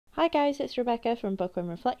Hi guys, it's Rebecca from Bookworm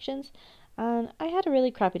Reflections, and I had a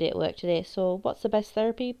really crappy day at work today, so what's the best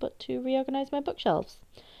therapy but to reorganise my bookshelves?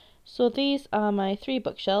 So these are my 3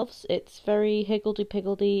 bookshelves. It's very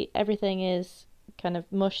higgledy-piggledy, everything is kind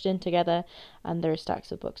of mushed in together, and there are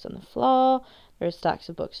stacks of books on the floor, there are stacks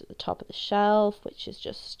of books at the top of the shelf, which is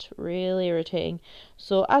just really irritating.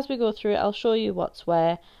 So as we go through it, I'll show you what's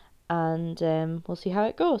where, and we'll see how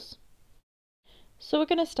it goes. So we're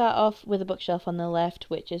going to start off with a bookshelf on the left,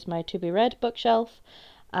 which is my to be read bookshelf,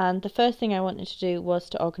 and the first thing I wanted to do was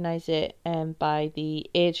to organise it by the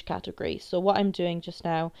age category. So what I'm doing just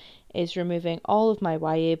now is removing all of my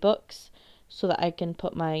YA books so that I can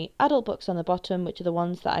put my adult books on the bottom, which are the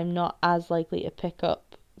ones that I'm not as likely to pick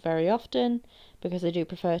up very often, because I do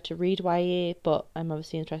prefer to read YA, but I'm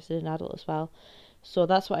obviously interested in adult as well. So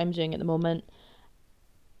that's what I'm doing at the moment.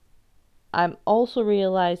 I'm also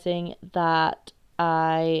realising that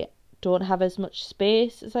I don't have as much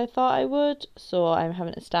space as I thought I would, so I'm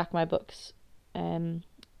having to stack my books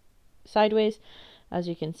sideways, as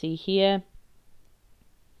you can see here.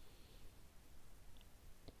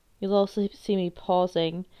 You'll also see me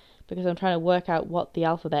pausing because I'm trying to work out what the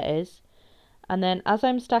alphabet is. And then as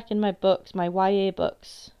I'm stacking my books, my YA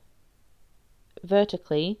books,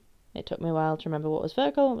 vertically, it took me a while to remember what was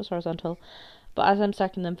vertical and what was horizontal, but as I'm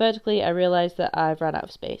stacking them vertically, I realised that I've run out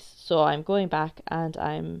of space. So I'm going back and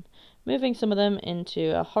I'm moving some of them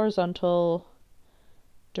into a horizontal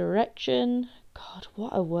direction. God,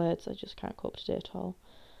 what are words? I just can't cope today at all.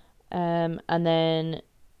 And then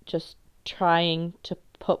just trying to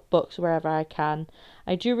put books wherever I can.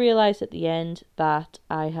 I do realise at the end that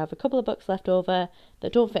I have a couple of books left over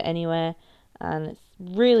that don't fit anywhere, and it's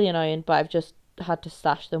really annoying, but I've just had to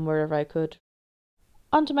stash them wherever I could.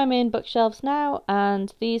 Onto my main bookshelves now,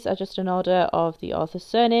 and these are just in order of the author's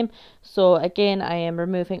surname. So again, I am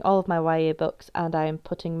removing all of my YA books and I am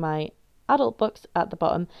putting my adult books at the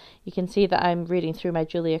bottom. You can see that I'm reading through my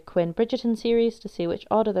Julia Quinn Bridgerton series to see which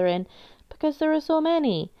order they're in, because there are so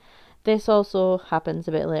many. This also happens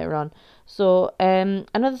a bit later on. So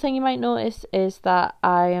another thing you might notice is that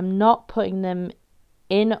I am not putting them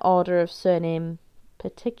in order of surname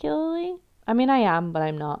particularly. I mean, I am, but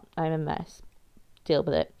I'm not. I'm a mess. Deal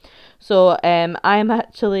with it. So I'm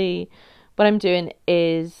actually, what I'm doing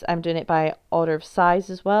is I'm doing it by order of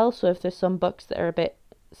size as well. So if there's some books that are a bit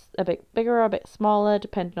bigger or a bit smaller,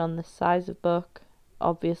 depending on the size of book,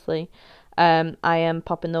 obviously, I am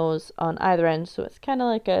popping those on either end, so it's kind of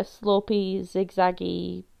like a slopey,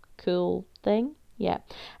 zigzaggy, cool thing. Yeah.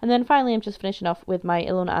 And then finally I'm just finishing off with my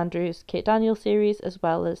Ilona Andrews Kate Daniel series, as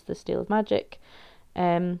well as the Steel of Magic.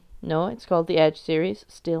 No, it's called the Edge series.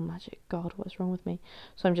 Steel Magic. God, what's wrong with me?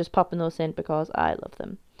 So I'm just popping those in because I love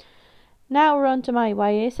them. Now we're on to my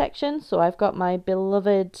YA section. So I've got my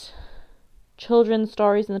beloved children's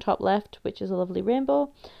stories in the top left, which is a lovely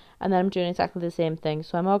rainbow. And then I'm doing exactly the same thing.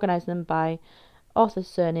 So I'm organising them by author's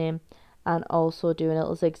surname and also doing a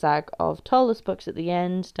little zigzag of tallest books at the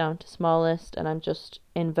end down to smallest. And I'm just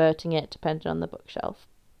inverting it depending on the bookshelf.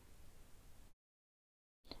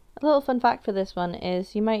 A little fun fact for this one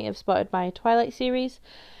is you might have spotted my Twilight series.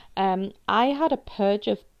 I had a purge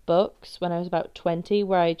of books when I was about 20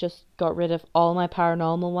 where I just got rid of all my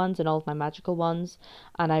paranormal ones and all of my magical ones,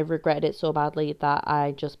 and I regretted it so badly that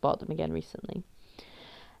I just bought them again recently.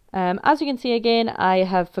 As you can see again, I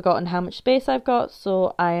have forgotten how much space I've got,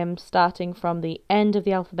 so I am starting from the end of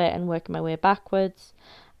the alphabet and working my way backwards,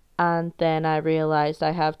 and then I realised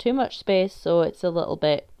I have too much space, so it's a little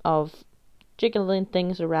bit of jiggling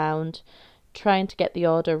things around, trying to get the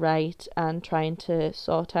order right and trying to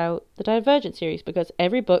sort out the Divergent series, because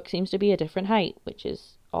every book seems to be a different height, which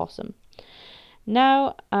is awesome.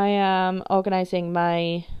 Now I am organising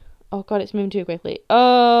my... Oh god, it's moving too quickly.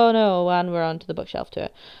 Oh no, and we're on to the bookshelf tour.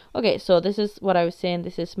 Okay, so this is what I was saying.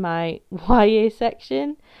 This is my YA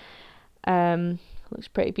section. Looks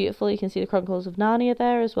pretty beautiful. You can see the Chronicles of Narnia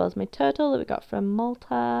there, as well as my turtle that we got from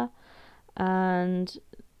Malta. And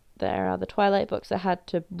there are the Twilight books I had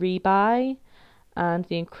to rebuy, and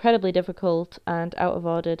the incredibly difficult and out of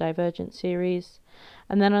order Divergent series.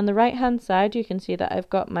 And then on the right hand side you can see that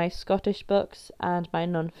I've got my Scottish books and my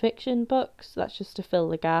non-fiction books. That's just to fill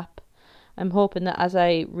the gap. I'm hoping that as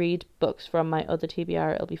I read books from my other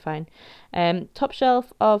TBR it'll be fine. Top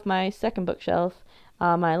shelf of my second bookshelf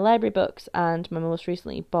are my library books and my most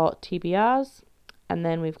recently bought TBRs. And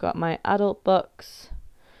then we've got my adult books.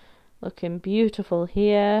 Looking beautiful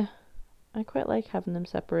here. I quite like having them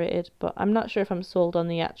separated, but I'm not sure if I'm sold on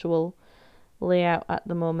the actual layout at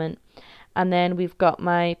the moment. And then we've got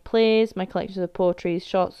my plays, my collections of poetry,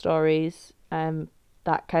 short stories,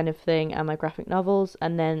 that kind of thing, and my graphic novels,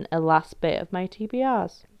 and then a last bit of my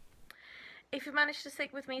TBRs. if you've managed to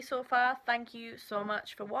stick with me so far, thank you so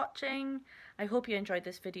much for watching. I hope you enjoyed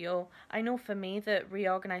this video. I know for me that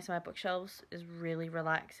reorganising my bookshelves is really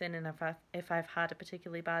relaxing, and if I've had a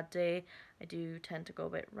particularly bad day, I do tend to go a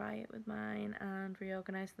bit riot with mine and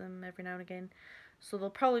reorganise them every now and again. So there'll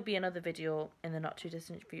probably be another video in the not too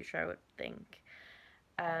distant future, I would think.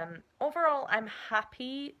 Overall, I'm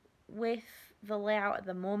happy with the layout at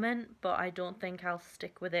the moment, but I don't think I'll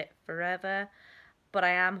stick with it forever. But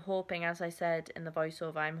I am hoping, as I said in the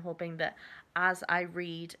voiceover, I'm hoping that as I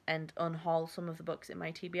read and unhaul some of the books in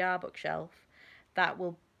my TBR bookshelf, that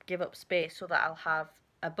will give up space so that I'll have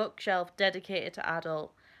a bookshelf dedicated to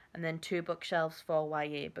adult and then 2 bookshelves for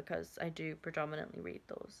YA, because I do predominantly read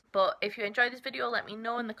those. But if you enjoyed this video, let me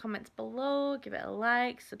know in the comments below. Give it a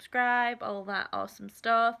like, subscribe, all that awesome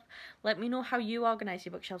stuff. Let me know how you organise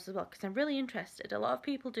your bookshelves as well, because I'm really interested. A lot of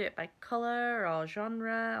people do it by colour or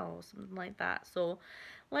genre or something like that. So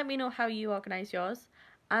let me know how you organise yours,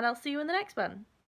 and I'll see you in the next one.